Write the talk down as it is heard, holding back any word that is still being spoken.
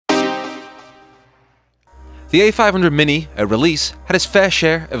The A500 Mini at release had its fair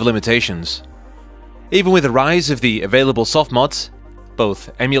share of limitations. Even with the rise of the available soft mods, both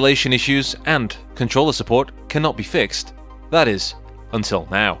emulation issues and controller support cannot be fixed. That is, until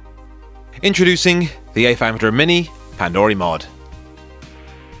now. Introducing the A500 Mini Pandory mod.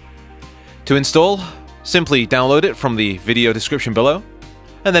 To install, simply download it from the video description below,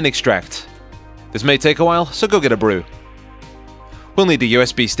 and then extract. This may take a while, so go get a brew. We'll need a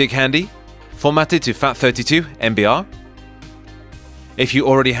USB stick handy, formatted to FAT32 MBR. If you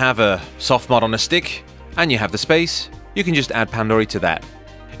already have a soft mod on a stick, and you have the space, you can just add Pandory to that.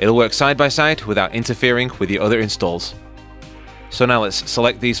 It'll work side by side without interfering with the other installs. So now let's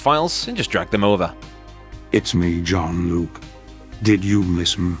select these files and just drag them over. It's me, John Luke. Did you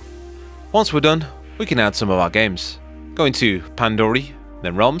miss me? Once we're done, we can add some of our games. Go into Pandory,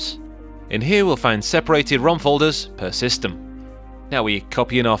 then ROMs. In here we'll find separated ROM folders per system. Now we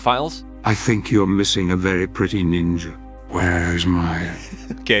copy in our files. I think you're missing a very pretty ninja. Where's my...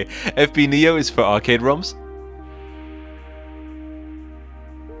 Okay, FB Neo is for arcade ROMs.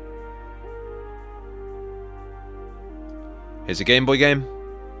 Here's a Game Boy game.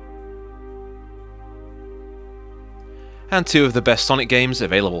 And two of the best Sonic games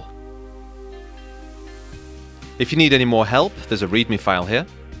available. If you need any more help, there's a README file here.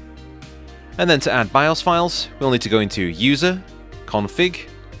 And then to add BIOS files, we'll need to go into User, Config,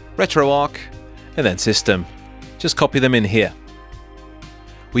 RetroArch, and then System. Just copy them in here.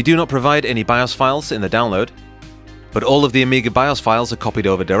 We do not provide any BIOS files in the download, but all of the Amiga BIOS files are copied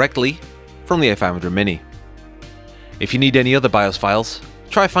over directly from the A500 Mini. If you need any other BIOS files,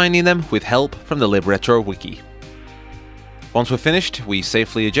 try finding them with help from the libretro wiki. Once we're finished, we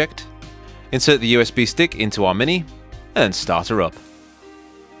safely eject, insert the USB stick into our Mini, and start her up.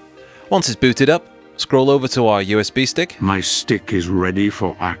 Once it's booted up, scroll over to our USB stick. My stick is ready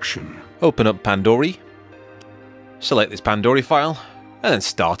for action. Open up Pandory, select this Pandory file, and then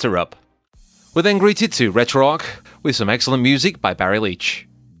start her up. We're then greeted to RetroArch with some excellent music by Barry Leach.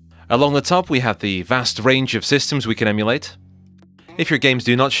 Along the top we have the vast range of systems we can emulate. If your games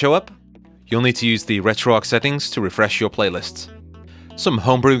do not show up, you'll need to use the RetroArch settings to refresh your playlists. Some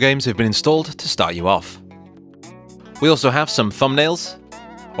homebrew games have been installed to start you off. We also have some thumbnails,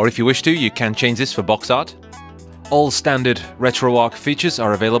 or if you wish to, you can change this for box art. All standard RetroArch features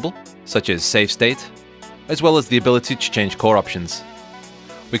are available, such as save state, as well as the ability to change core options.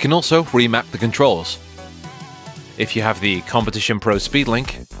 We can also remap the controls. If you have the Competition Pro Speed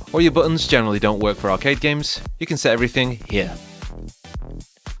Link, or your buttons generally don't work for arcade games, you can set everything here.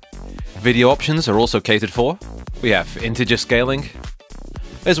 Video options are also catered for. We have integer scaling,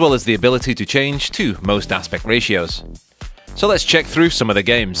 as well as the ability to change to most aspect ratios. So let's check through some of the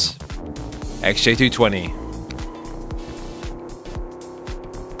games. XJ220,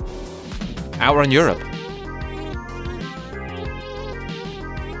 Outrun Europe,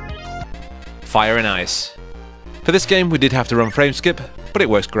 Fire and Ice. For this game we did have to run frameskip, but it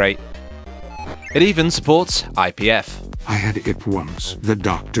works great. It even supports IPF. I had it once. The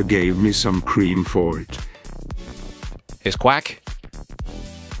doctor gave me some cream for it. Here's Quack.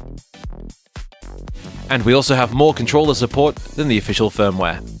 And we also have more controller support than the official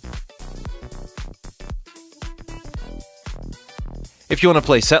firmware. If you want to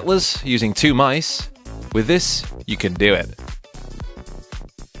play Settlers using 2 mice, with this you can do it.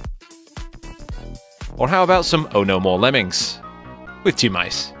 Or how about some Oh No More Lemmings with 2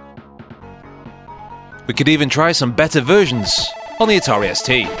 mice? We could even try some better versions on the Atari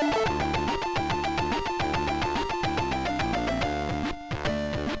ST.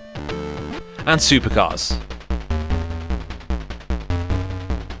 And Supercars.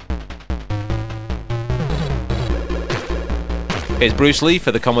 Here's Bruce Lee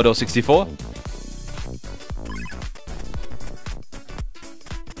for the Commodore 64.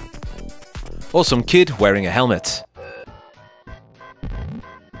 Or some kid wearing a helmet.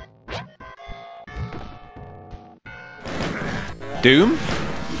 Doom?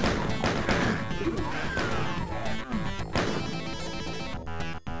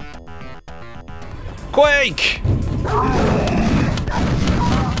 Quake!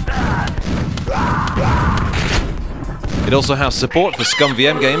 It also has support for Scum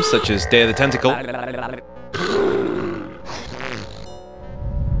VM games such as Day of the Tentacle.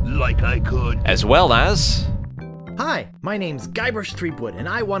 Like I could. As well as... Hi, my name's Guybrush Threepwood, and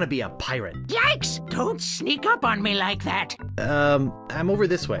I want to be a pirate. Yikes! Don't sneak up on me like that. I'm over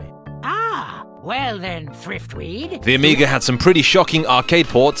this way. Ah, well then, Thriftweed. The Amiga had some pretty shocking arcade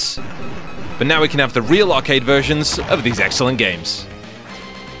ports, but now we can have the real arcade versions of these excellent games.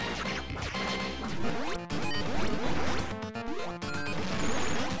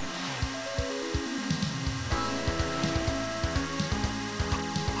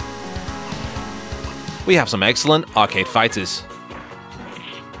 we have some excellent arcade fighters.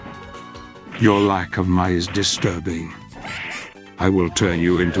 Your lack of my is disturbing. I will turn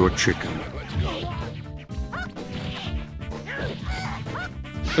you into a chicken.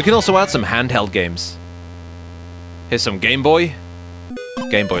 We can also add some handheld games. Here's some Game Boy,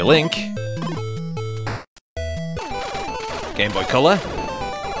 Game Boy Link, Game Boy Color,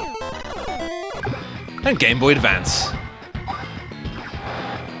 and Game Boy Advance.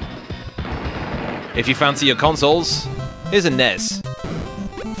 If you fancy your consoles, here's a NES.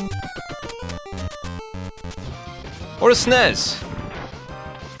 Or a SNES.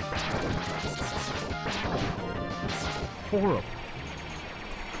 Horrible.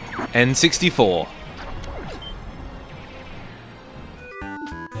 N64.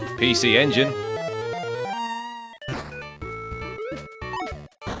 PC Engine.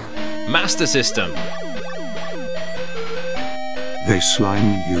 Master System. They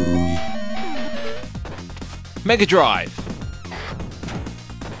slime you. Mega Drive.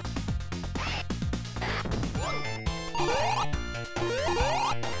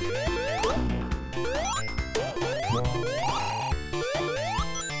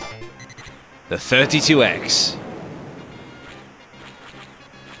 The 32X.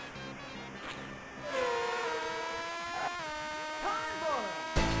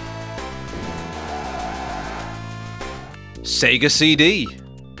 Sega CD.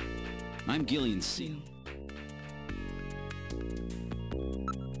 I'm Gillian Seal.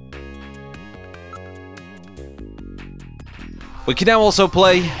 We can now also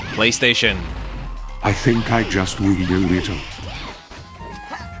play PlayStation. I think I just weed a little.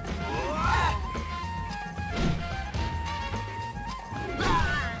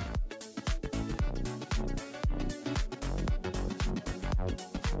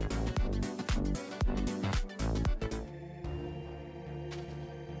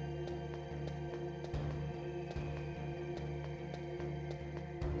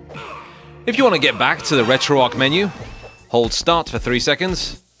 If you want to get back to the RetroArch menu, hold Start for 3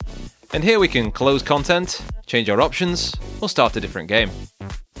 seconds, and here we can close content, change our options, or start a different game.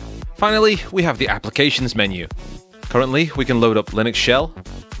 Finally, we have the Applications menu. Currently, we can load up Linux Shell,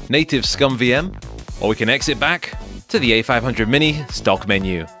 native Scum VM, or we can exit back to the A500 mini stock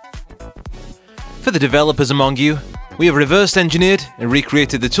menu. For the developers among you, we have reverse engineered and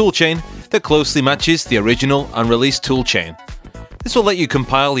recreated the toolchain that closely matches the original unreleased toolchain. This will let you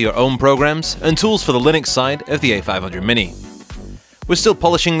compile your own programs and tools for the Linux side of the A500 mini. We're still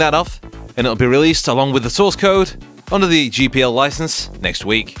polishing that off, and it'll be released along with the source code under the GPL license next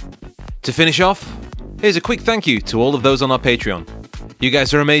week. To finish off, here's a quick thank you to all of those on our Patreon. You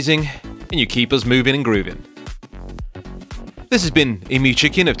guys are amazing, and you keep us moving and grooving. This has been Emu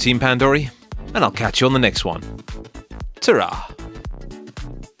Chicken of Team Pandory, and I'll catch you on the next one. Ta-ra!